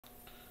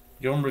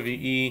Yom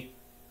Revi'i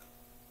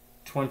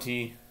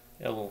 20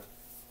 Elul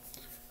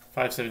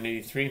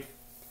 5783,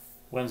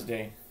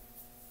 Wednesday,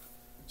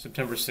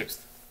 September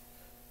 6th,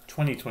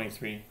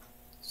 2023,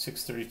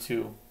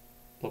 6:32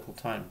 local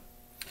time.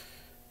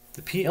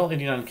 The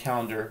PL-89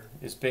 calendar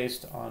is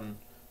based on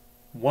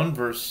one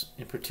verse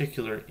in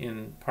particular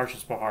in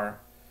Parshas Bahar,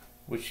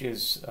 which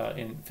is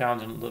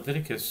found in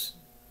Leviticus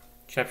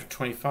chapter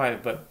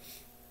 25. But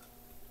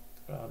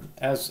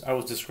as I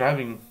was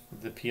describing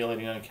the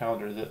PL-89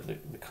 calendar,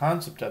 the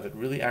concept of it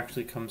really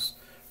actually comes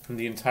from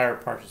the entire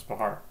Parshas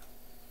Bahar.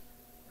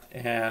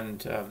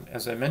 And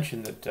as I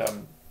mentioned, that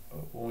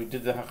when we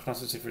did the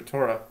Hachnasa Sefer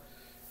Torah,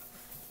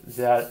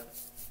 that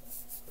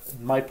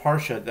my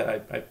parsha that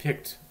I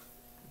picked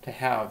to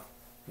have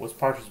was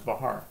Parshas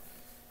Bahar.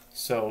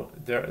 So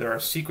there are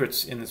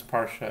secrets in this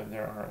parsha, and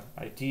there are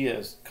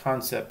ideas,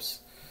 concepts,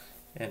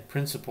 and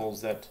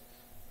principles that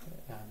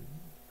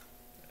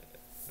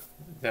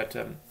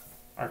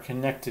are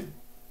connected,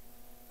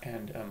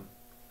 and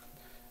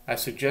I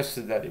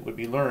suggested that it would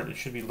be learned. It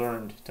should be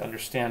learned to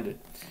understand it,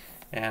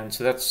 and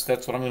so that's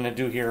what I'm going to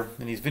do here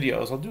in these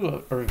videos. I'll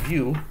do a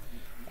review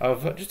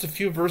of just a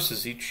few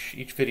verses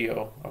each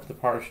video of the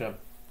parsha,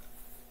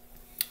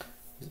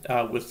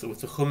 with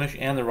the Chumash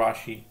and the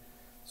Rashi,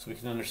 so we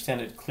can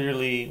understand it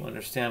clearly,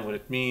 understand what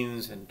it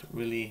means, and to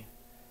really,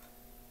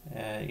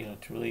 to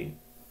really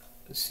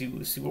see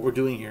what we're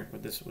doing here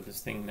with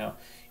this thing. Now,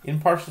 in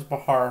Parshas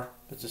Bahar,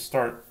 let's just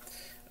start.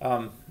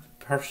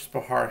 Parshas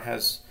Bahar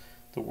has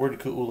the word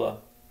Geula,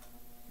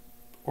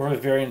 or a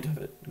variant of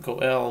it,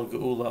 Goel,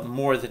 Geula,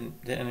 more than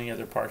any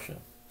other parsha,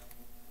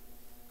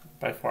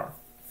 by far.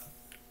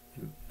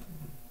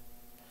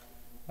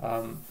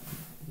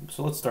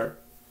 So let's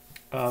start.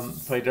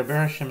 Vaydaber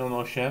Hashem el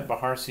Moshe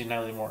Bahar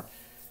Sinai Limor,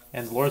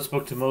 and the Lord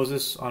spoke to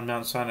Moses on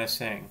Mount Sinai,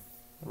 saying.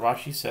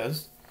 Rashi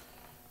says,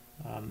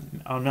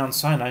 on Mount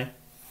Sinai,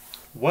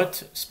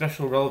 what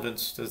special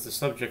relevance does the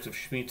subject of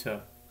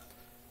Shemitah,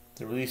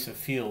 the release of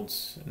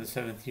fields in the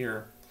 7th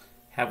year,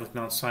 have with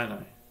Mount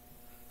Sinai?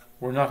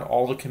 Were not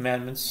all the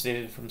commandments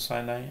stated from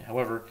Sinai?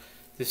 However,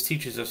 this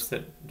teaches us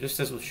that just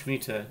as with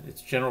Shemitah,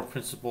 its general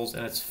principles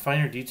and its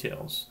finer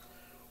details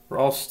were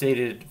all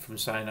stated from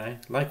Sinai,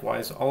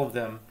 likewise all of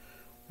them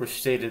were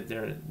stated,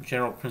 their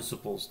general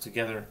principles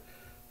together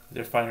with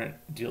their finer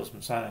details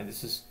from Sinai.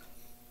 This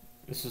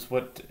is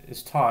what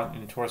is taught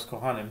in Torah's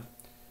Kohanim,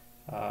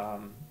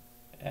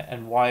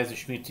 and why is the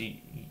Shemitah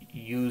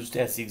used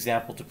as the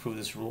example to prove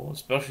this rule,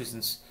 especially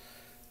since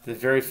the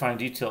very fine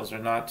details are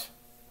not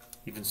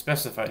even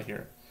specified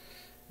here.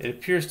 It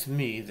appears to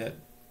me that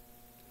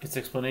its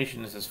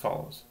explanation is as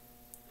follows.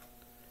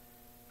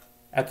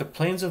 At the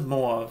plains of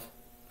Moab,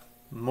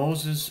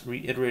 Moses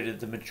reiterated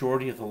the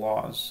majority of the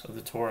laws of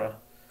the Torah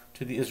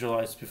to the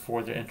Israelites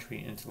before their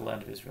entry into the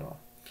land of Israel.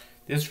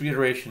 This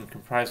reiteration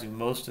comprising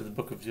most of the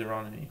book of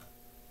Deuteronomy.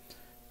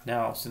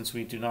 Now, since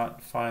we do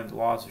not find the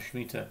laws of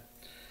Shemitah,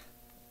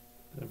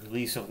 the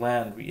release of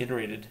land,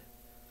 reiterated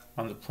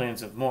on the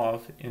plains of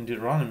Moab in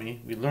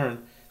Deuteronomy, we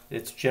learn that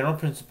its general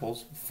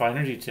principles,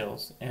 finer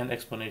details, and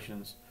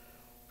explanations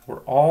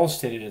were all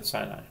stated at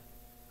Sinai.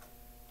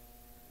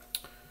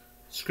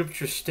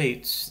 Scripture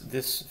states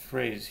this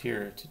phrase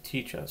here to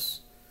teach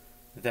us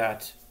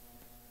that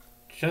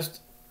just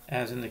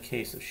as in the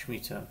case of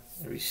Shemitah,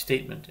 every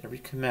statement, every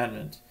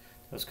commandment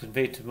that was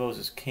conveyed to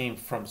Moses came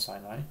from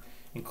Sinai,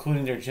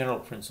 including their general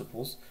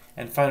principles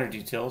and finer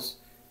details,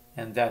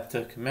 and that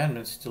the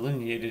commandments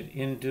delineated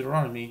in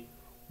Deuteronomy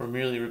were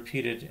merely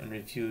repeated and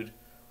reviewed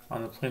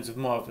on the plains of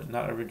Moab,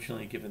 not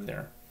originally given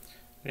there.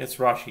 That's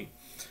Rashi.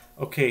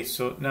 Okay,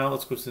 so now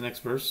let's go to the next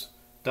verse.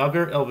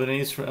 Daber el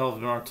bnei Yisrael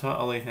v'marta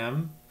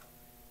alehem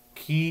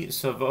ki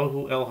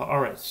savahu el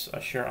haaretz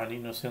asher ani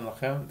nosen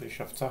lachem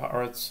v'shavta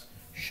haaretz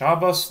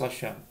Shabbos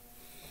Lashem.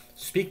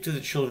 Speak to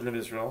the children of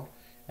Israel,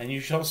 and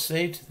you shall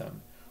say to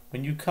them,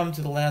 when you come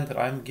to the land that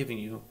I am giving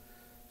you,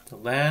 the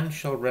land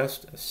shall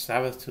rest a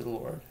Sabbath to the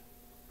Lord.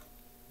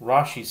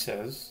 Rashi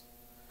says,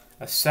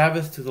 a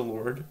Sabbath to the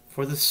Lord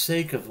for the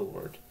sake of the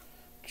Lord,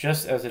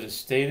 just as it is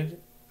stated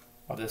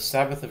of the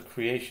Sabbath of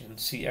creation,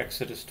 see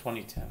Exodus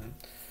 20:10.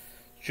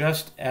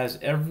 Just as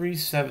every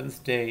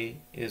 7th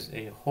day is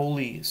a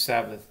holy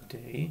Sabbath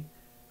day,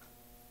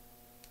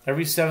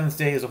 every 7th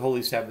day is a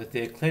holy Sabbath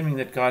day, claiming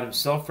that God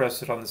himself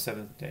rested on the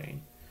 7th day,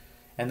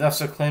 and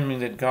thus acclaiming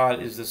that God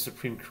is the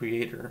supreme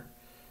creator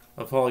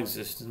of all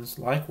existence.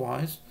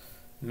 Likewise,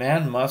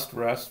 man must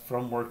rest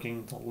from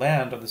working the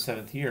land on the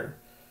 7th year,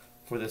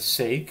 for the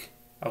sake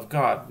of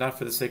God, not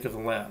for the sake of the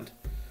land,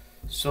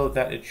 so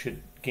that it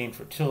should gain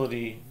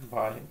fertility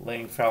by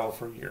laying fallow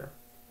for a year.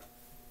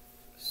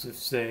 So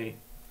say,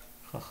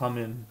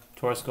 Chachamim,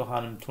 Torah's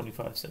Kohanim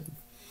 25:7.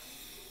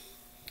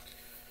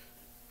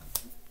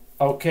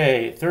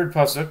 Okay, third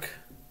pasuk.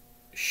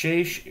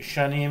 Sheish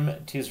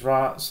shanim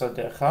tizra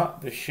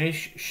sadecha,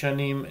 v'sheish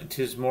shanim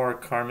tizmor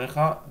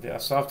karmecha,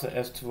 v'asavta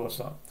es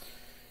tvosa.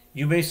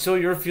 You may sow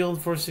your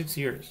field for 6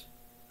 years,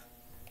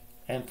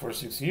 and for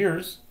 6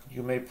 years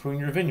you may prune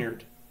your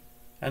vineyard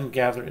and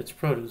gather its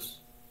produce.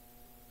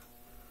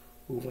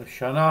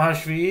 Uvashana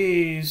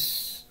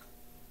hashvi'is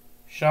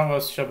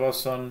Shavas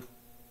Shabason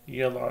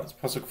Yel Aretz.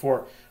 Pasuk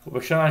 4.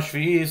 Uvashana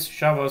hashvi'is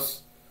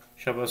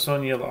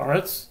Shavason Yel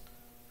Aretz.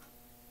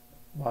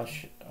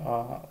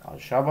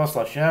 Shabbos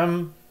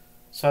Lashem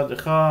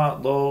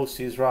Sadecha Lo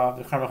Sizra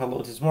V'Chamecha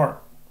Lo Tizmor.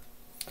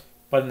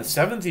 But in the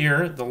 7th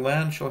year, the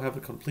land shall have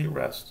a complete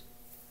rest,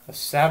 a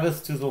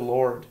Sabbath to the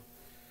Lord.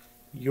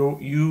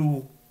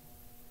 You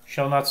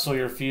shall not sow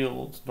your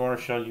fields, nor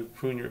shall you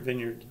prune your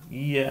vineyard.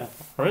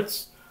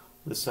 Haaretz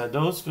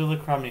l'sados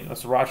v'lekrami.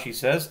 As Rashi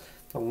says,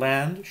 the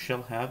land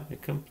shall have a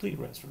complete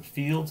rest for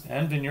fields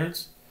and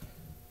vineyards,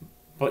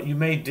 but you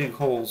may dig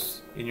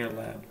holes in your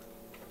land.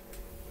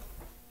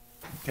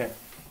 Okay.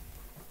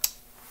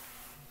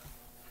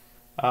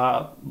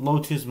 Lo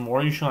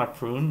tizmor, you shall not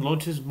prune. Lo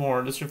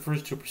tizmor, this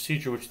refers to a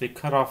procedure which they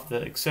cut off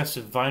the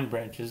excessive vine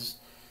branches,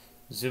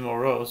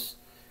 zimoros,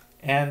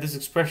 and this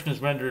expression is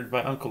rendered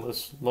by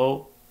Onkelos,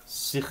 lo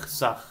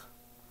sichsach.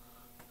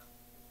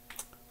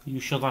 You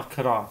shall not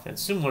cut off. And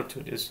similar to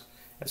it is,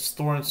 as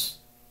thorns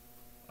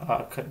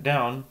cut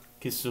down,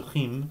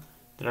 kisuchim,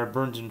 that are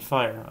burned in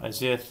fire,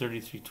 Isaiah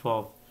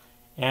 33:12.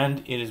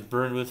 And it is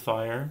burned with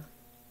fire,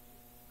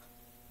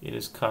 it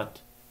is cut,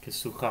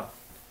 kisucha,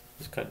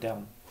 is cut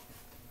down.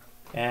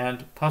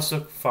 And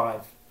Pasuk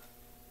 5.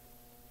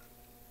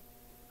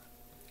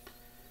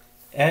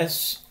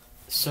 Es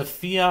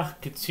safiach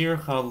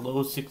ketzircha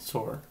lo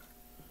siktzor,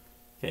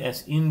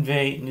 ve'es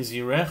inve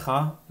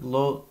nizirecha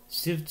lo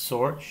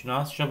sivtzor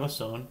shnas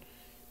shabason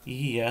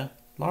yihiyeh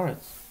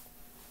laretz.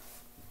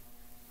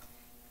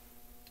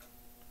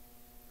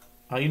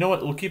 You know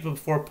what? We'll keep them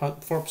four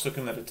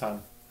psukim at a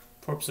time.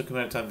 4 psukim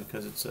at a time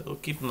because we'll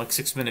keep them like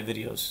 6-minute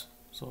videos,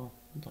 so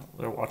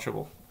they're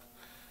watchable.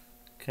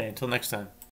 Okay, until next time.